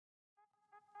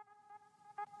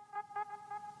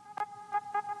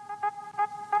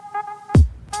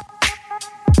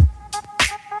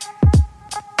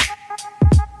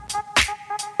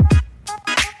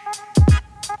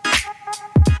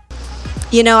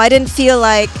I didn't feel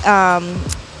like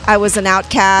I was an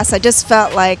outcast. I just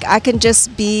felt like I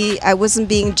wasn't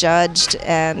being judged,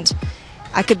 and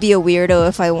I could be a weirdo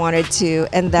if I wanted to,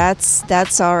 and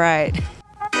that's all right.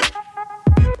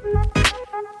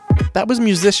 That was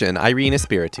musician Irene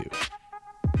Espiritu.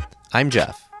 I'm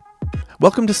Jeff.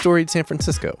 Welcome to Storied San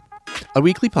Francisco, a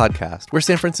weekly podcast where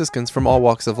San Franciscans from all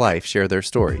walks of life share their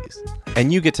stories,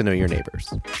 and you get to know your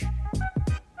neighbors.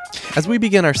 As we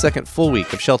begin our second full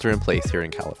week of shelter in place here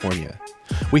in California,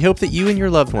 we hope that you and your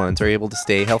loved ones are able to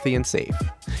stay healthy and safe,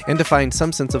 and to find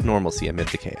some sense of normalcy amid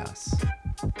the chaos.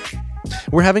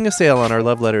 We're having a sale on our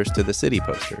Love Letters to the City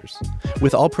posters,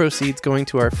 with all proceeds going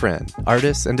to our friend,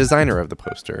 artist, and designer of the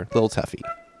poster, Lil Tuffy.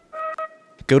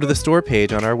 Go to the store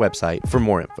page on our website for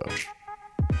more info.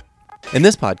 In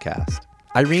this podcast,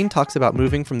 Irene talks about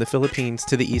moving from the Philippines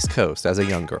to the East Coast as a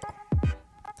young girl.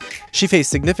 She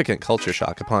faced significant culture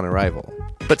shock upon arrival,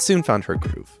 but soon found her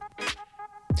groove.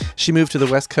 She moved to the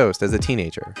West Coast as a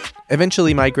teenager,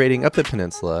 eventually migrating up the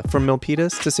peninsula from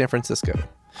Milpitas to San Francisco,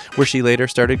 where she later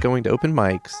started going to open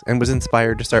mics and was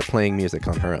inspired to start playing music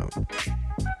on her own.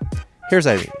 Here's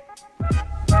Irene.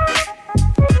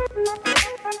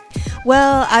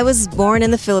 Well, I was born in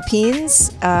the Philippines,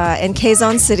 in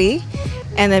Quezon City,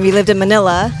 and then we lived in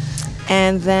Manila.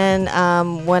 And then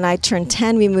when I turned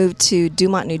 10, we moved to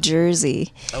Dumont, New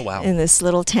Jersey. Oh, wow. In this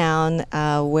little town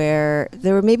where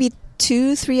there were maybe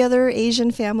 2-3 other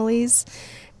Asian families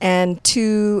and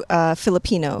 2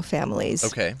 Filipino families.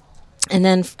 Okay. And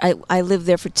then I lived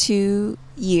there for 2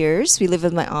 years. We lived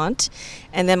with my aunt.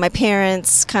 And then my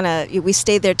parents we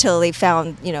stayed there till they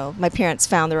found, my parents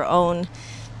found their own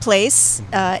place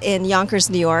in Yonkers,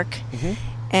 New York. Mm-hmm.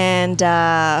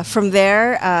 And from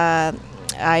there,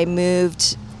 I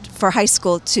moved for high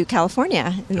school to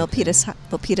California in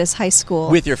Milpitas High School.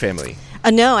 With your family?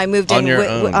 No, I moved on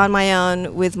on my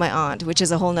own with my aunt, which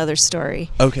is a whole nother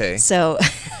story. Okay. So,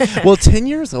 well, 10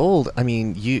 years old. I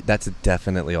mean, that's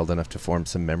definitely old enough to form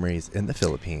some memories in the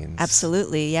Philippines.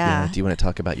 Absolutely, yeah. Do you want to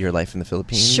talk about your life in the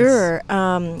Philippines? Sure.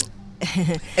 A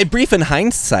brief in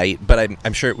hindsight, but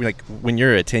I'm sure, like, when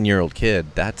you're a 10-year-old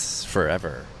kid, that's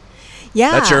forever.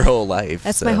 Yeah. That's your whole life.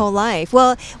 That's my whole life.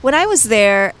 Well, when I was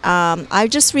there, I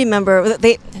just remember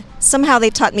they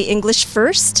taught me English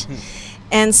first.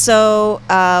 And so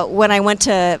when I went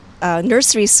to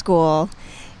nursery school,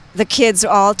 the kids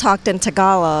all talked in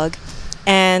Tagalog,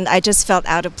 and I just felt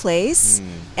out of place.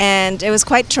 And it was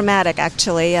quite traumatic,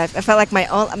 actually. I felt like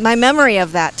my memory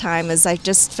of that time is I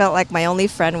just felt like my only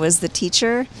friend was the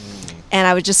teacher, and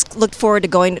I would just look forward to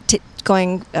going to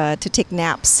take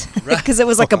naps because it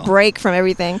was like a break from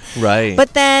everything. Right.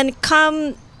 But then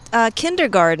come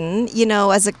kindergarten,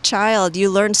 as a child, you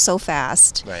learn so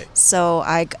fast. Right. So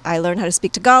I learned how to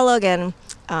speak Tagalog, and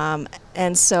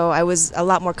so I was a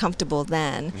lot more comfortable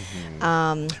then.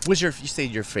 Mm-hmm. You say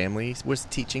your family was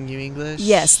teaching you English?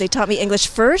 Yes, they taught me English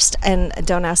first, and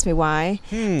don't ask me why.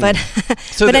 But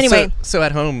but anyway. So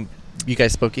at home, you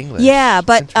guys spoke English. Yeah,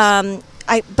 but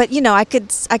I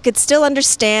could still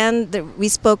understand that we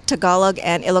spoke Tagalog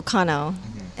and Ilocano.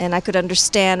 And I could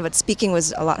understand, but speaking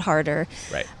was a lot harder.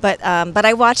 Right. But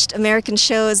I watched American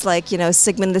shows like,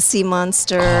 Sigmund the Sea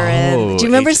Monster. And do you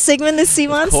remember Sigmund the Sea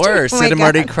Monster? Of course. Sid and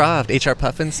Marty Krofft, H.R.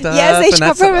 Puffin stuff. Yes, H.R.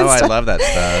 Puffin stuff. I love that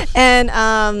stuff. And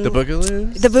the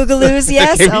Boogaloos? The Boogaloos,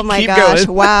 yes. Oh, my gosh.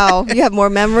 Going. Wow. You have more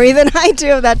memory than I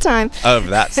do of that time. Of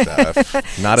that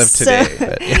stuff. Not of today.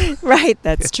 But yeah. Right.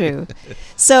 That's true.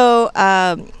 So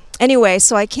anyway,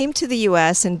 so I came to the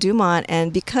U.S. in Dumont,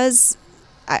 and because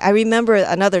I remember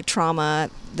another trauma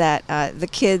that the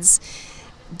kids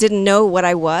didn't know what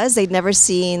I was. They'd never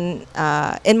seen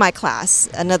in my class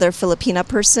another Filipina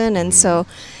person, and so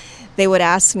they would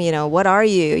ask me, what are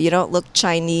you? You don't look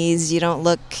Chinese. You don't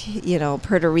look,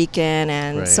 Puerto Rican,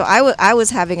 and so I was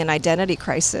having an identity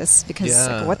crisis because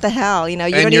like, what the hell, you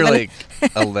and don't you're even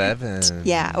like 11.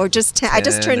 Yeah, or just 10. I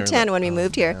just turned 10 when we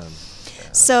moved here. Yeah.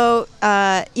 So,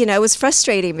 it was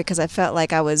frustrating because I felt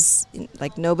like I was,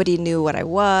 like, nobody knew what I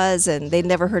was, and they'd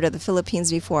never heard of the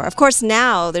Philippines before. Of course,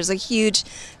 now there's a huge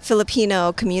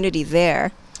Filipino community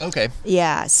there. Okay.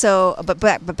 Yeah. So, but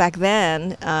back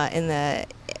then, in the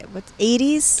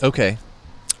 80s. Okay.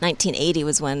 1980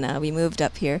 was when we moved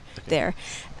up here. Okay. There,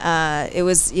 it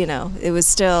was, it was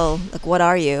still like, what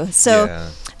are you? So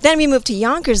then we moved to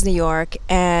Yonkers, New York,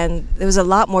 and there was a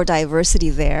lot more diversity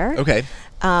there. Okay.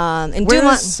 And where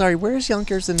is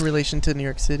Yonkers in relation to New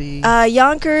York City?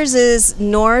 Yonkers is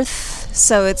north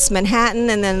So it's Manhattan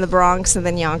and then the Bronx and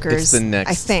then Yonkers. It's the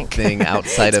next I think. thing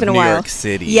outside of New York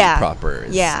City proper.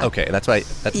 Okay, that's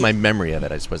my memory of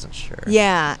it. I just wasn't sure.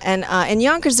 Yeah, and in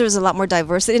Yonkers there was a lot more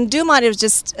diversity. In Dumont it was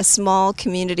just a small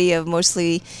community of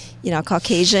mostly,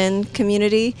 Caucasian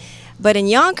community. But in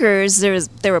Yonkers there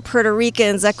were Puerto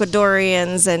Ricans,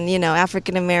 Ecuadorians, and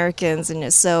African Americans,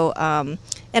 and so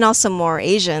and also more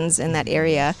Asians in that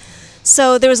area.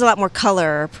 So there was a lot more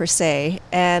color, per se,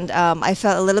 and I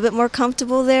felt a little bit more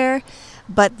comfortable there.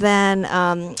 But then,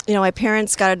 my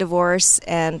parents got a divorce,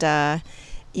 and,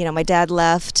 my dad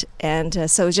left, and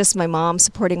so it was just my mom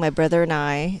supporting my brother and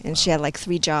I, and she had like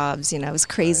 3 jobs, it was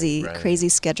crazy, crazy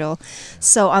schedule.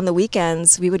 So on the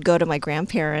weekends, we would go to my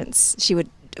grandparents.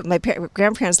 My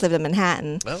grandparents lived in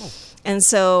Manhattan. Oh. And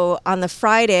so on the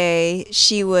Friday,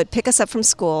 she would pick us up from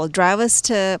school, drive us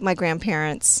to my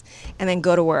grandparents, and then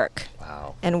go to work.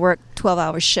 Wow. And work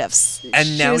 12-hour shifts.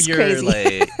 And now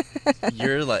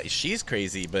you're like, she's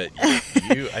crazy, but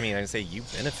I'd say you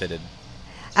benefited.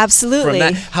 Absolutely.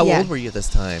 From that. How old were you at this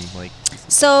time?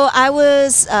 So I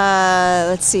was,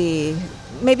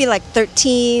 maybe like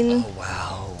 13. Oh,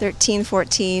 wow. 13,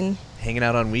 14. Hanging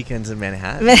out on weekends in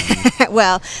Manhattan.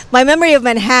 Well, my memory of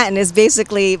Manhattan is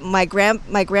basically my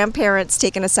grandparents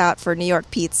taking us out for New York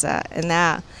pizza, and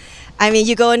that. I mean,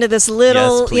 you go into this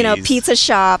little, pizza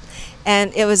shop,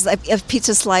 and it was like a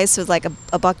pizza slice was like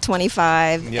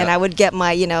 $1.25, and I would get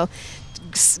my,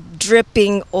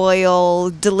 dripping oil,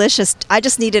 delicious. I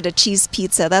just needed a cheese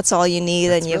pizza. That's all you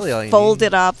need, and you really fold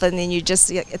it up, and then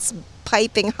it's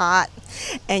piping hot,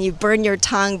 and you burn your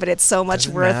tongue, but it's so much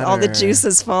worth all the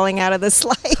juices falling out of the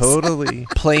slice. Totally.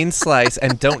 Plain slice,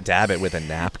 and don't dab it with a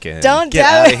napkin. Don't Get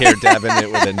out of here dabbing it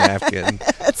with a napkin.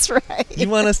 That's right. You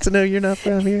want us to know you're not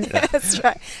from here? That's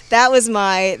right. That was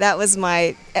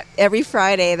my every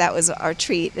Friday, that was our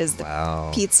treat, is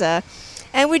the pizza.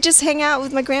 And we'd just hang out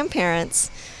with my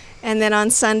grandparents. And then on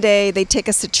Sunday, they'd take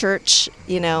us to church.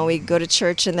 We'd go to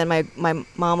church, and then my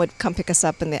mom would come pick us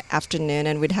up in the afternoon,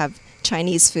 and we'd have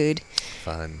Chinese food.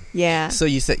 Fun. Yeah. So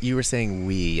you were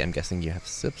saying I'm guessing you have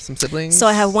some siblings? So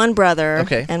I have one brother,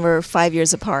 okay, and we're 5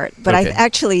 years apart. But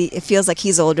it feels like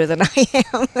he's older than I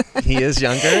am. He is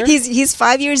younger? He's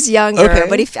 5 years younger,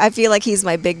 but I feel like he's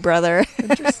my big brother.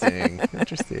 Interesting.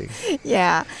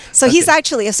 Yeah. So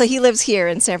he lives here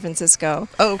in San Francisco.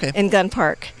 Oh, okay. In Gun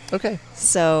Park. Okay.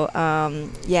 So,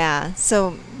 and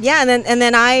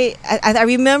then I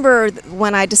remember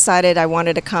when I decided I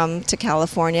wanted to come to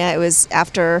California. It was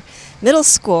after middle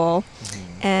school,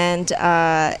 and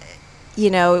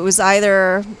it was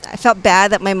either I felt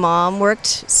bad that my mom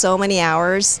worked so many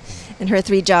hours in her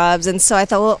 3 jobs, and so I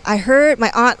thought, well, I heard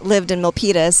my aunt lived in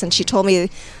Milpitas, and she told me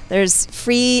there's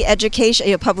free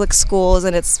education, public schools,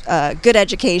 and it's good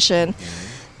education.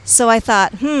 So I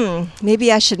thought,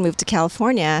 maybe I should move to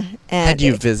California. And had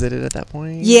you visited at that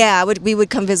point? Yeah, we would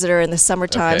come visit her in the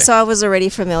summertime. Okay. So I was already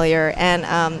familiar. And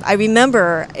I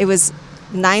remember it was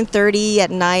 9:30 at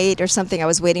night or something. I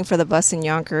was waiting for the bus in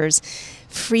Yonkers,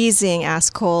 freezing ass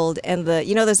cold. And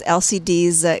those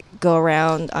LCDs that go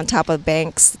around on top of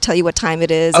banks tell you what time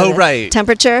it is. Oh, right.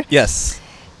 Temperature. Yes.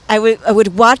 I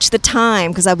would watch the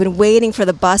time because I've been waiting for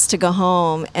the bus to go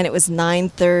home, and it was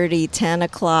 9:30, 10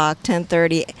 o'clock,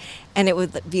 10:30, and it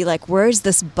would be like, where's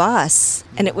this bus?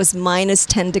 And it was minus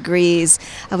 10 degrees.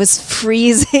 I was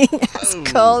freezing. I was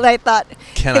cold. I thought,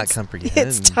 cannot comprehend.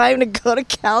 It's time to go to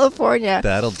California.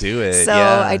 That'll do it. So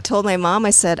I told my mom, I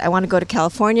said, I want to go to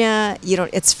California.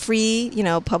 It's free,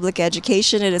 public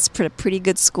education, and it's a pretty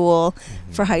good school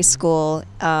for high school,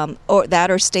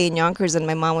 or stay in Yonkers, and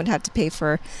my mom would have to pay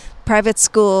for private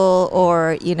school,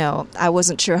 or I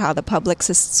wasn't sure how the public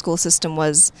school system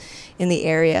was in the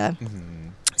area.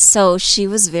 So she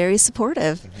was very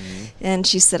supportive, and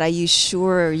she said, are you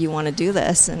sure you want to do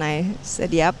this? And I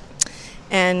said, yep.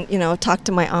 And talked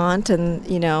to my aunt, and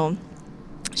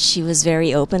she was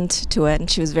very open to it, and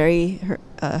she was her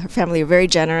family were very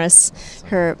generous,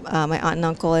 my aunt and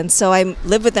uncle, and so I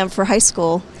lived with them for high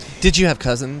school. Did you have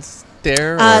cousins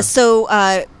there? So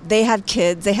they had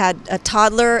kids. They had a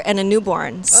toddler and a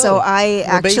newborn. So I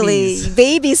actually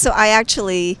babies. So I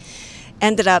actually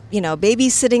ended up,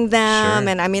 babysitting them. Sure.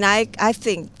 And I mean, I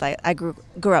think I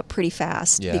grew up pretty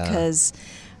fast because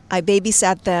I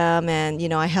babysat them, and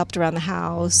I helped around the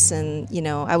house, and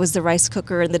I was the rice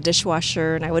cooker and the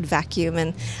dishwasher, and I would vacuum,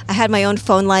 and I had my own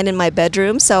phone line in my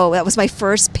bedroom, so that was my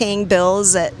first paying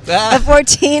bills at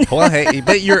 14. Well, hey,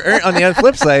 but you're on the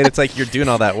flip side, it's like you're doing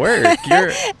all that work. You're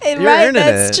right, earning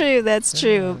that's it. That's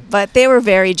true. But they were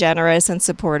very generous and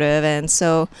supportive, and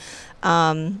so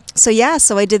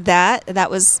I did that.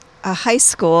 That was a high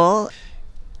school.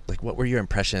 like what were your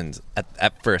impressions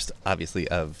at first, obviously,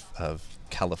 of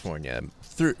California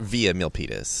via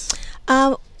Milpitas?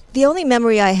 The only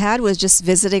memory I had was just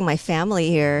visiting my family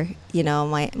here. You know,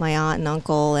 my aunt and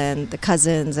uncle and the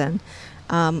cousins, and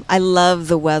I love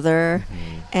the weather.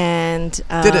 Mm-hmm. And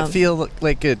did it feel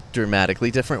like a dramatically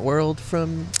different world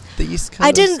from the East Coast?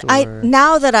 I didn't.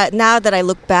 Now that I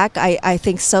look back, I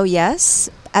think so. Yes.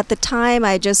 At the time,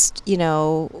 I just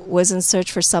was in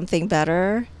search for something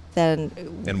better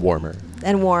and warmer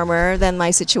than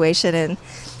my situation. And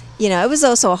it was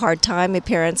also a hard time. My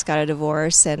parents got a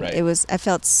divorce, and right. I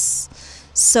felt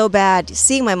so bad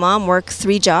seeing my mom work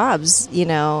 3 jobs,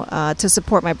 to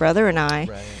support my brother and I.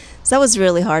 Right. So that was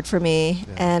really hard for me.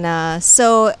 Yeah. And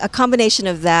so a combination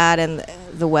of that and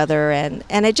the weather, and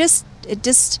it just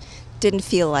didn't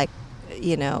feel like,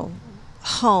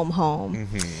 home.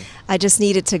 Mm-hmm.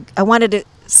 I wanted to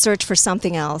search for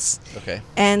something else. Okay.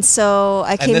 And so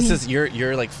I came. And this is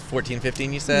you're like 14,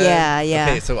 15, you said? Yeah.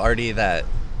 Okay, so already that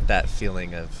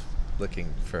feeling of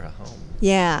looking for a home.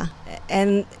 Yeah.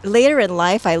 And later in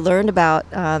life, I learned about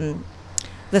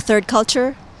the third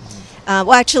culture. Mm-hmm.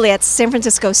 Well, actually, at San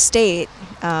Francisco State,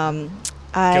 Go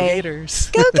Gators!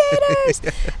 Go Gators!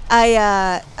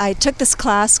 I took this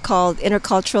class called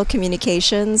Intercultural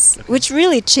Communications, okay. which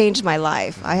really changed my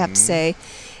life, I have to say.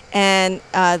 And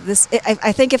I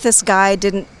think if this guy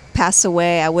didn't pass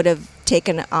away, I would have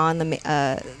taken on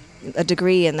a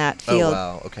degree in that field. Oh,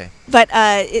 wow, okay. But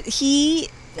he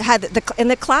had in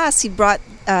the class, he brought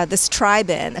this tribe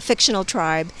in, a fictional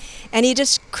tribe, and he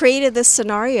just created this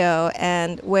scenario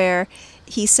and where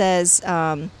he says,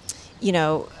 it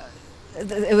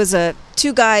was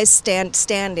 2 guys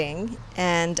standing,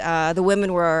 and the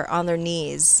women were on their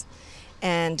knees.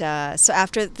 And so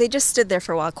after they just stood there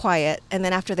for a while, quiet, and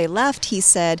then after they left, he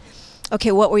said,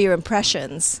 "Okay, what were your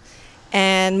impressions?"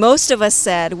 And most of us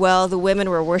said, "Well, the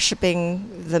women were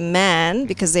worshiping the men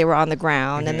because they were on the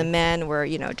ground, mm-hmm. and the men were,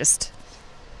 just,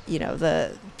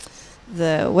 the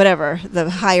whatever, the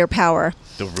higher power,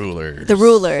 the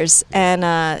rulers,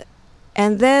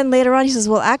 And then later on, he says,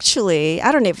 well, actually,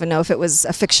 I don't even know if it was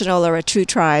a fictional or a true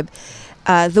tribe.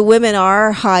 The women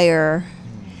are higher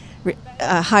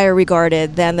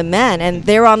regarded than the men, and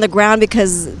they're on the ground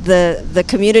because the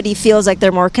community feels like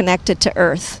they're more connected to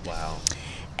earth. Wow.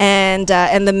 And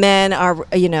the men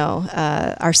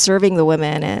are serving the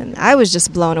women, and I was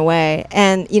just blown away.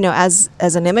 And as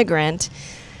an immigrant,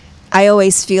 I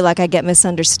always feel like I get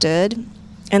misunderstood.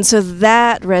 And so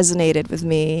that resonated with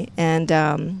me, and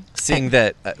seeing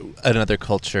that another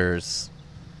culture's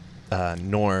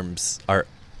norms are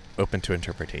open to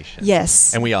interpretation.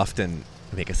 Yes, and we often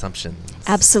make assumptions.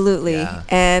 Absolutely, yeah.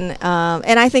 And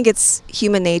I think it's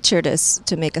human nature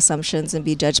to make assumptions and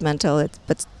be judgmental.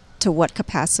 But to what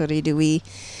capacity do we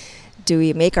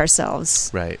make ourselves?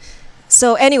 Right.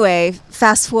 So anyway,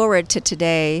 fast forward to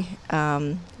today,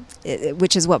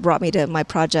 which is what brought me to my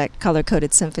project, Color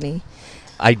Coded Symphony.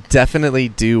 I definitely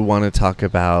do want to talk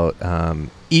about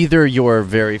either your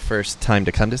very first time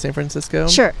to come to San Francisco,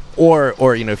 sure, or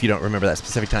if you don't remember that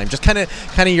specific time, just kind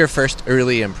of your first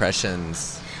early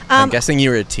impressions. I'm guessing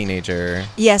you were a teenager.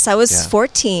 Yes, I was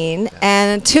 14,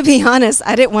 and to be honest,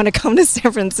 I didn't want to come to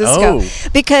San Francisco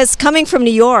because coming from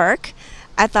New York,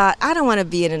 I thought I don't want to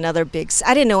be in another big.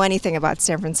 I didn't know anything about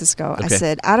San Francisco. Okay. I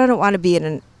said I don't want to be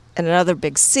in another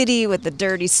big city with the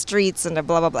dirty streets and the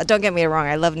blah blah blah. Don't get me wrong,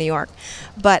 I love New York,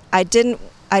 but I didn't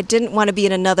want to be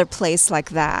in another place like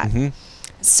that. Mm-hmm.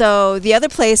 So the other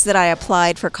place that I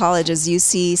applied for college is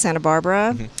UC Santa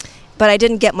Barbara, mm-hmm. but I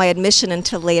didn't get my admission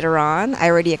until later on. I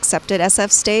already accepted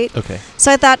SF State. Okay.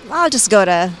 So I thought I'll just go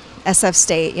to SF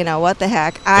State. What the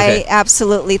heck? I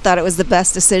absolutely thought it was the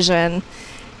best decision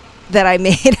that I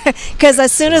made because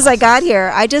as soon as I got here,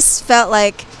 I just felt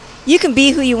like you can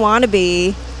be who you want to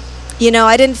be.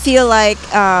 I didn't feel like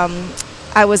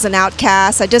I was an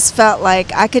outcast. I just felt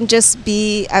like I can just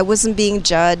be, I wasn't being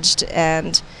judged,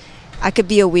 and I could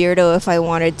be a weirdo if I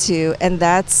wanted to, and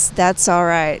that's all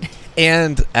right.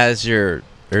 And as your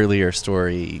earlier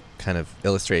story kind of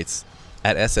illustrates,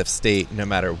 at SF State, no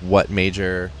matter what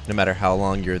major, no matter how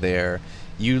long you're there,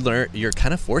 you're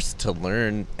kind of forced to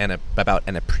learn about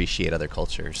and appreciate other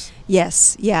cultures.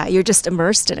 Yes, yeah, you're just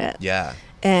immersed in it. Yeah.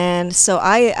 And so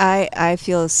I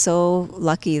feel so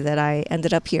lucky that I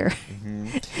ended up here.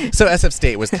 Mm-hmm. So SF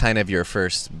State was kind of your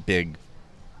first big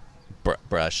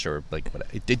brush, or like what?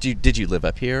 Did you live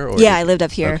up here? Or I lived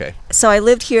up here. Okay. So I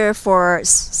lived here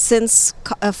since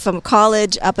from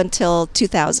college up until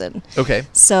 2000. Okay.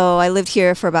 So I lived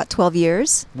here for about 12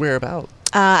 years. Whereabout?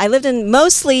 I lived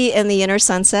mostly in the inner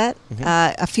Sunset,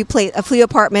 a few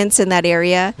apartments in that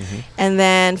area, and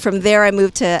then from there I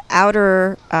moved to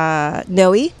outer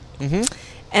Noe, and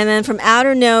then from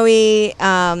outer Noe,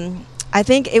 I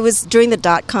think it was during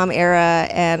the .com era,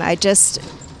 and I just,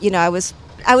 I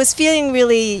was feeling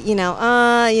really,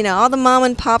 all the mom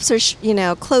and pops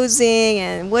are, closing,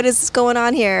 and what is going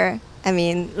on here? I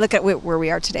mean, look at where we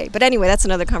are today. But anyway, that's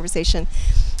another conversation.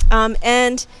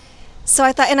 And so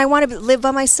I thought, and I want to live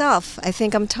by myself. I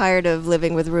think I'm tired of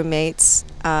living with roommates.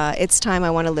 It's time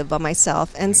I want to live by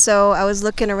myself. And so I was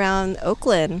looking around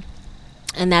Oakland,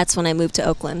 and that's when I moved to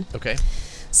Oakland. Okay.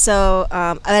 So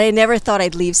I never thought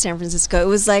I'd leave San Francisco. It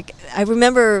was like, I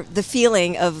remember the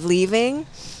feeling of leaving.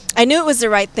 I knew it was the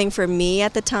right thing for me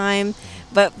at the time,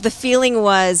 but the feeling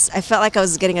was, I felt like I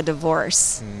was getting a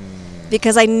divorce.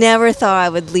 Because I never thought I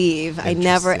would leave. I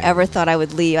never, ever thought I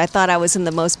would leave. I thought I was in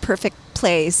the most perfect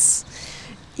place,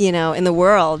 in the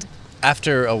world.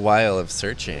 After a while of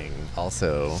searching,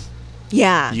 also,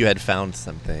 you had found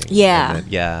something.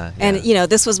 Yeah. And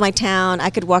this was my town. I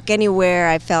could walk anywhere.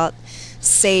 I felt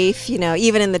safe.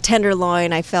 Even in the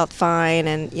Tenderloin, I felt fine.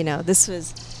 And this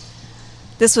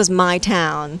was my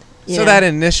town. So that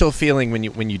initial feeling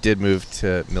when you did move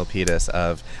to Milpitas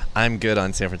of, I'm good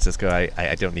on San Francisco,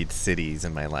 I don't need cities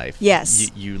in my life.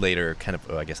 Yes. You later kind of,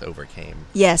 I guess, overcame.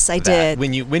 Yes, I did.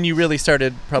 When you really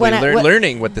started probably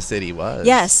learning what the city was.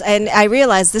 Yes, and I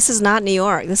realized this is not New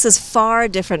York. This is far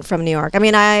different from New York. I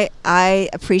mean, I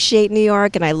appreciate New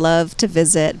York and I love to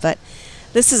visit, but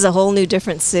this is a whole new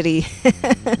different city.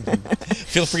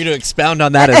 Feel free to expound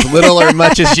on that as little or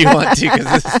much as you want to,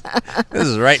 because this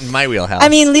is right in my wheelhouse. I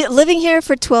mean, living here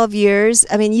for 12 years,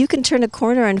 I mean, you can turn a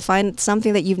corner and find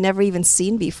something that you've never even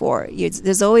seen before.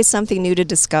 There's always something new to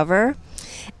discover.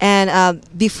 And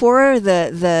before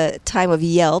the time of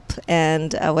Yelp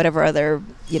and whatever other,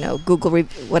 Google,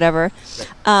 whatever,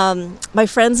 my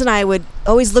friends and I would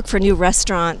always look for new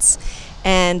restaurants.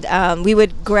 And we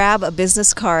would grab a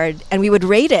business card and we would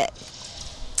rate it.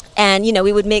 And,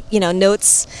 we would make,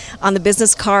 notes on the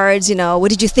business cards, what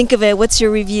did you think of it? What's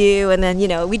your review? And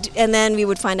then, we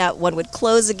would find out one would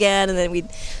close again. And then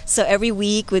so every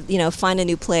week we'd, find a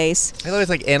new place. I thought it was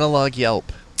like analog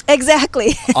Yelp.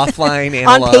 Exactly. Offline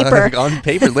analog. On paper. On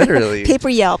paper, literally. Paper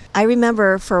Yelp. I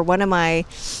remember for one of my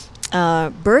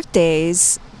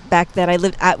birthdays back then, I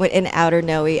lived in outer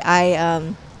Noe.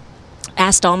 I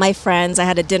asked all my friends, I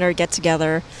had a dinner get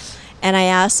together, and I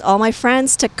asked all my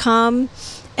friends to come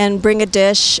and bring a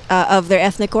dish of their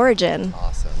ethnic origin.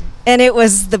 Awesome. And it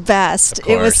was the best.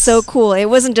 It was so cool. It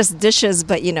wasn't just dishes,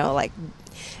 but like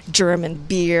German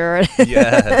beer,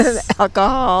 yes.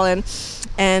 alcohol,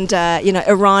 and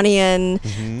Iranian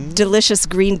delicious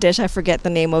green dish. I forget the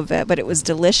name of it, but it was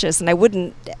delicious, and I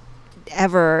wouldn't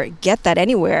ever get that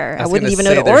anywhere. I wouldn't even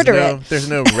know to order it. There's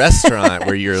no restaurant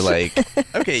where you're like,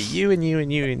 okay, you and you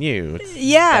and you and you.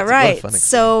 Yeah, right.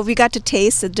 So we got to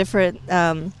taste a different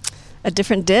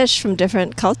dish from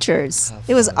different cultures.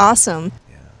 It was awesome.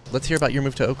 Yeah. Let's hear about your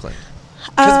move to Oakland.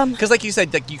 Because like you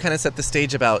said, you kind of set the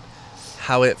stage about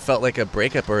how it felt like a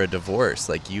breakup or a divorce.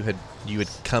 Like you had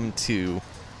come to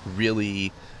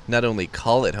really not only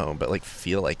call it home, but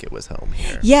feel like it was home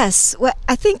here. Yes. Well,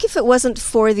 I think if it wasn't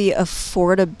for the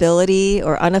affordability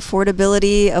or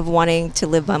unaffordability of wanting to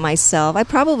live by myself, I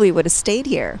probably would have stayed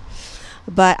here.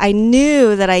 But I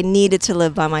knew that I needed to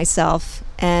live by myself.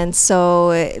 And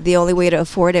so the only way to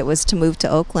afford it was to move to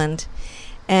Oakland.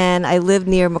 And I lived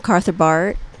near MacArthur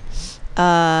Bart.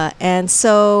 And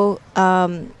so,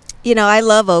 I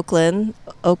love Oakland.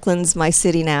 Oakland's my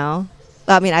city now.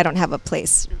 I mean, I don't have a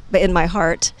place but in my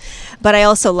heart. But I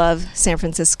also love San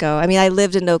Francisco. I mean, I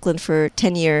lived in Oakland for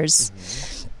 10 years.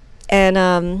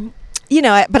 And,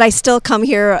 but I still come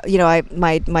here,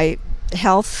 my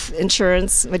health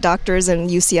insurance, my doctors and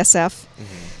UCSF.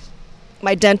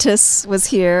 My dentist was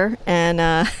here, and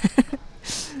I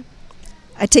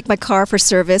take my car for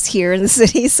service here in the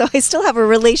city, so I still have a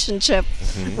relationship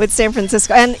with San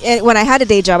Francisco. And when I had a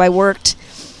day job, I worked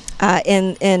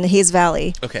in Hayes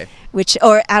Valley. Okay.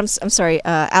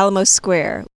 Alamo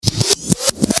Square.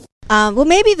 Well,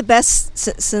 maybe the best,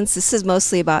 since this is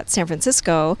mostly about San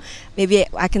Francisco, maybe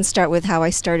I can start with how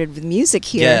I started with music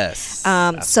here. Yes.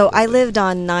 So I lived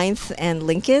on 9th and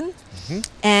Lincoln.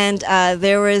 And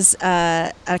there was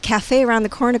a cafe around the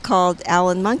corner called Owl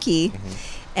and Monkey,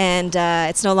 and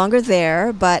it's no longer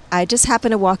there, but I just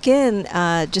happened to walk in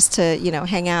just to,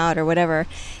 hang out or whatever,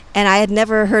 and I had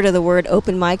never heard of the word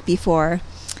open mic before,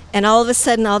 and all of a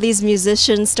sudden all these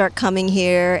musicians start coming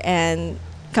here and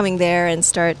coming there and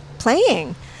start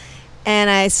playing, and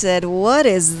I said, what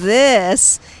is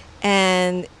this?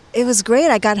 And it was great.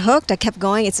 I got hooked. I kept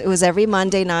going. It was every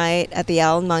Monday night at the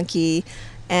Owl and Monkey,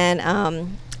 and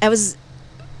I was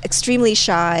extremely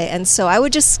shy, and so I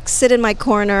would just sit in my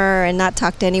corner and not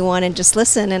talk to anyone and just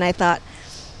listen. And I thought,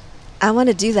 I want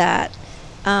to do that.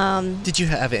 Did you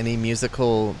have any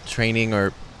musical training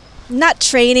or? Not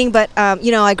training, but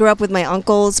I grew up with my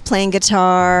uncles playing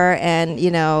guitar, and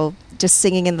just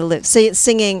singing in the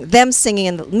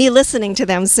me listening to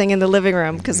them sing in the living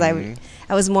room, because I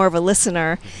was more of a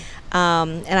listener.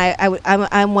 And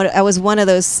I was one of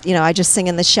those, I just sing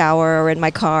in the shower or in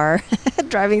my car,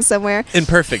 driving somewhere. In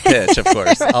perfect pitch, of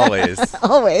course, always.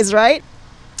 Always, right?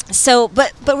 So,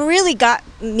 but what really got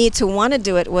me to want to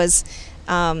do it was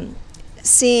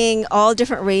seeing all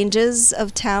different ranges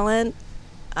of talent,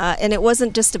 and it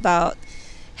wasn't just about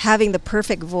having the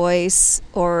perfect voice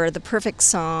or the perfect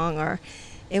song, or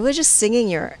it was just singing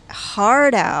your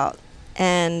heart out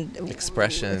and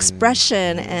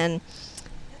expression. And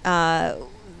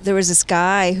there was this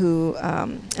guy who,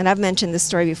 and I've mentioned this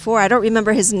story before, I don't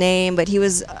remember his name, but he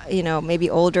was, maybe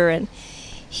older, and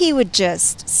he would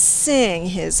just sing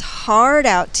his heart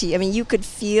out to you. I mean, you could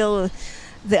feel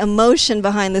the emotion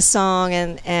behind the song,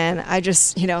 and I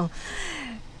just,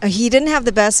 he didn't have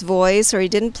the best voice, or he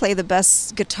didn't play the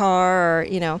best guitar,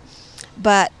 or,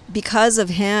 but because of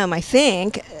him, I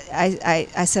think,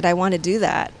 I said, I want to do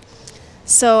that.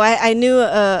 So I knew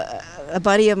a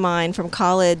buddy of mine from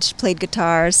college played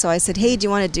guitar, so I said, hey, do you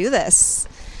want to do this?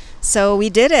 So we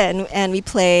did it, and we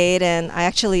played, and I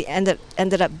actually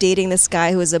ended up dating this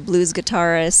guy who was a blues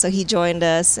guitarist, so he joined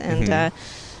us, and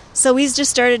so we just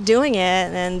started doing it,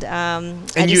 and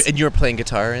you were playing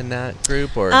guitar in that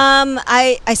group, or?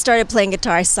 I started playing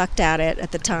guitar. I sucked at it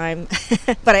at the time,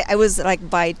 but I was like,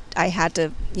 I had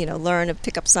to learn to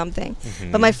pick up something.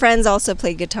 But my friends also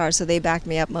played guitar, so they backed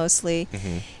me up mostly.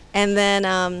 And then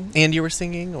and you were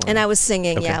singing, or? And I was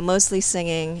singing, okay. Yeah, mostly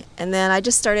singing. And then I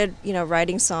just started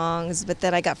writing songs, but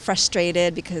then I got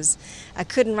frustrated because I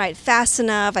couldn't write fast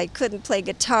enough. I couldn't play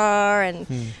guitar, and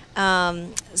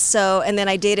and then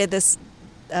I dated this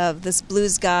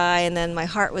blues guy, and then my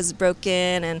heart was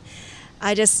broken, and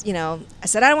I just I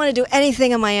said, I don't want to do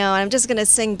anything on my own. I'm just going to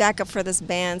sing backup for this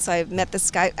band. So I met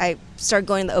this guy. I started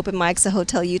going to the open mics at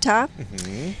Hotel Utah.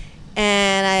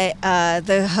 And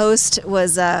the host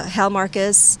was Hal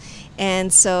Marcus,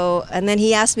 and then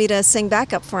he asked me to sing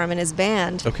backup for him in his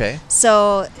band. Okay.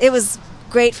 So it was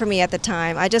great for me at the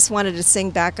time. I just wanted to sing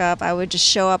backup. I would just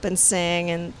show up and sing,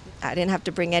 and I didn't have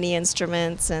to bring any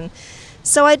instruments. And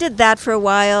so I did that for a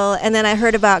while, and then I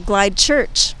heard about Glide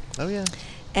Church. Oh, yeah.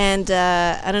 And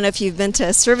I don't know if you've been to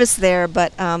a service there,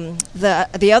 but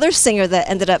the other singer that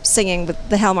ended up singing with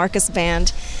the Hal Marcus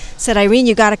band said, Irene,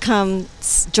 you got to come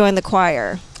join the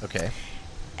choir. Okay.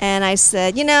 And I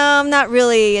said, I'm not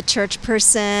really a church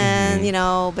person,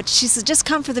 but she said, just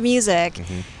come for the music.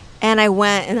 And I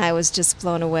went, and I was just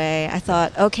blown away. I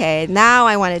thought, okay, now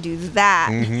I want to do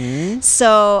that.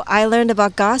 So I learned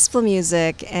about gospel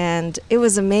music, and it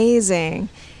was amazing.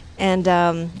 And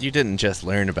you didn't just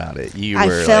learn about it; you I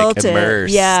were felt like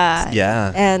immersed.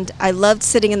 Yeah. And I loved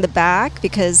sitting in the back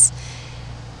because,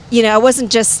 I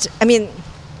wasn't just. I mean,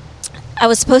 I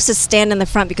was supposed to stand in the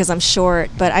front because I'm short,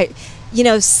 but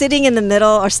sitting in the middle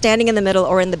or standing in the middle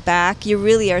or in the back, you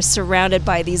really are surrounded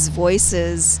by these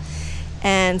voices.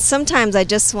 And sometimes I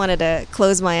just wanted to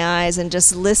close my eyes and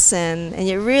just listen. And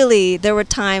there were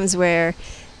times where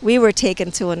we were taken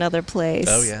to another place.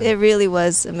 Oh, yeah. It really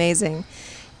was amazing.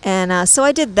 And so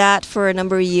I did that for a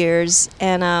number of years.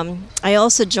 And I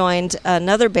also joined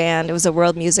another band. It was a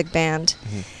world music band.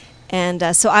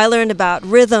 And so I learned about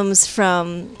rhythms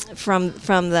from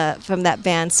that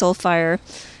band, Soulfire.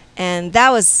 And that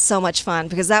was so much fun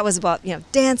because that was about,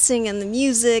 dancing and the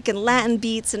music and Latin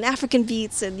beats and African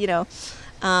beats. And,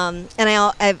 and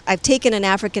I've taken an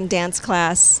African dance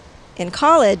class in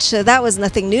college, so that was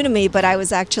nothing new to me, but I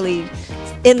was actually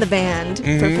in the band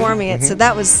performing it, so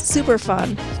that was super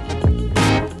fun.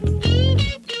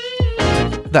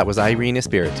 That was Irene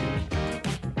Espiritu.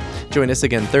 Join us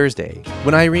again Thursday,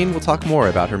 when Irene will talk more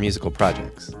about her musical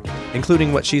projects,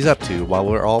 including what she's up to while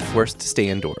we're all forced to stay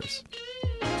indoors.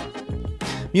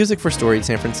 Music for Storied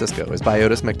San Francisco is by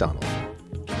Otis McDonald.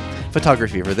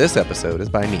 Photography for this episode is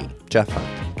by me, Jeff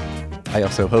Hunt. I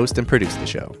also host and produce the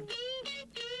show.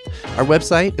 Our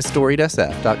website is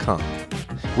storiedsf.com,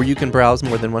 where you can browse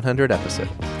more than 100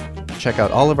 episodes, check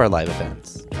out all of our live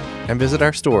events, and visit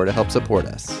our store to help support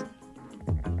us.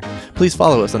 Please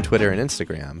follow us on Twitter and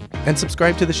Instagram, and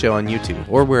subscribe to the show on YouTube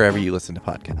or wherever you listen to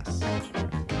podcasts.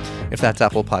 If that's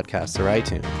Apple Podcasts or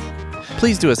iTunes,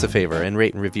 please do us a favor and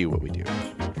rate and review what we do.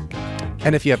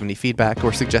 And if you have any feedback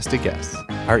or suggested guests,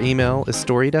 Our email is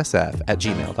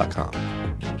storiedsf@gmail.com.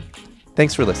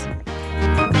 Thanks for listening.